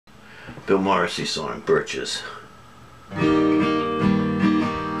Bill Morrissey song, Birches.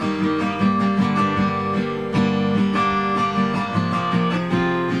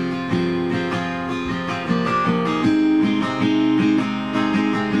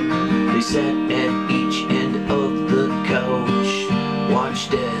 They sat at each end of the couch,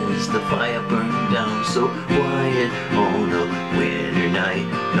 watched as the fire burned down, so quiet on a winter night.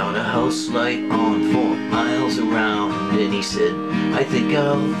 Not a house light on 4 miles around. And he said, I think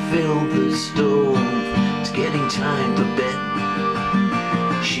I'll fill the stove, it's getting time for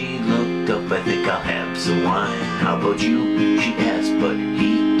bed. She looked up, I think I'll have some wine. How about you? She asked, but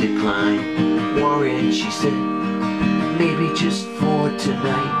he declined. Warren, she said, maybe just for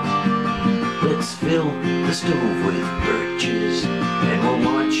tonight. Let's fill the stove with birches, and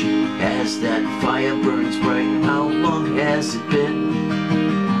we'll watch as that fire burns bright. How long has it been?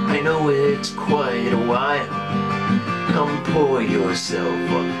 I know it's quite a while. Come pour yourself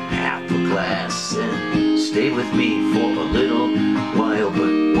a half a glass and stay with me for a little while.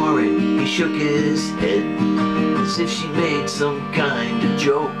 But Warren, he shook his head as if she made some kind of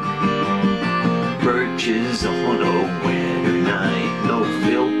joke. Birches on a winter night, no,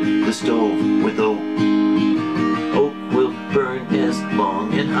 fill the stove with oak. Oak will burn as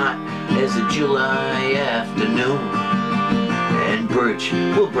long and hot as a July afternoon, and birch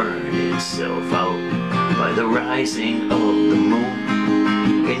will burn itself out by the rising of the moon.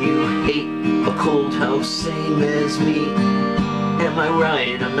 And you hate a cold house same as me, am I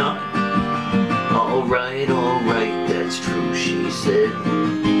right or not? Alright, that's true, she said.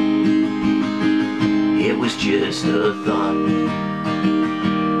 It was just a thought.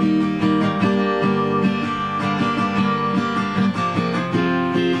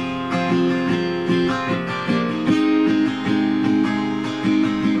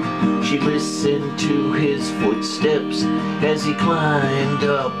 She listened to his footsteps as he climbed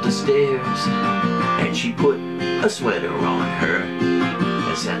up the stairs, and she put a sweater on her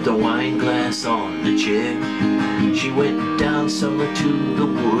and sat the wine glass on the chair. She went down cellar to the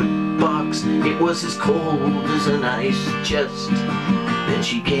wood box, it was as cold as an ice chest. Then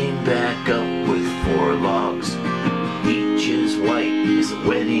she came back up with 4 logs, each as white as a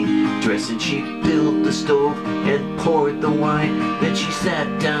wedding dress, and she filled the stove and poured the wine. Then she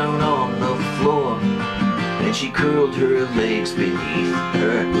sat down on the floor and she curled her legs beneath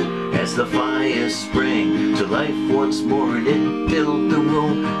her as the fire sprang to life once more, and it filled the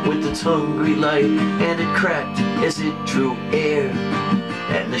room with its hungry light, and it cracked as it drew air,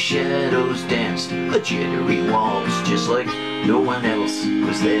 and the shadows danced a jittery waltz just like no one else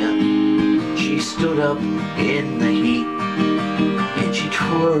was there. She stood up in the heat and she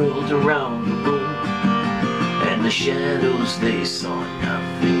twirled around the room, and the shadows, they saw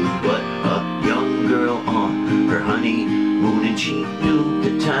nothing but a young girl on her honeymoon. And she knew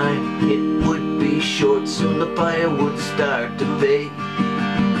the time, it would be short, soon the fire would start to fade.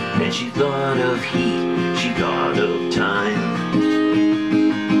 And she thought of heat, she thought of time,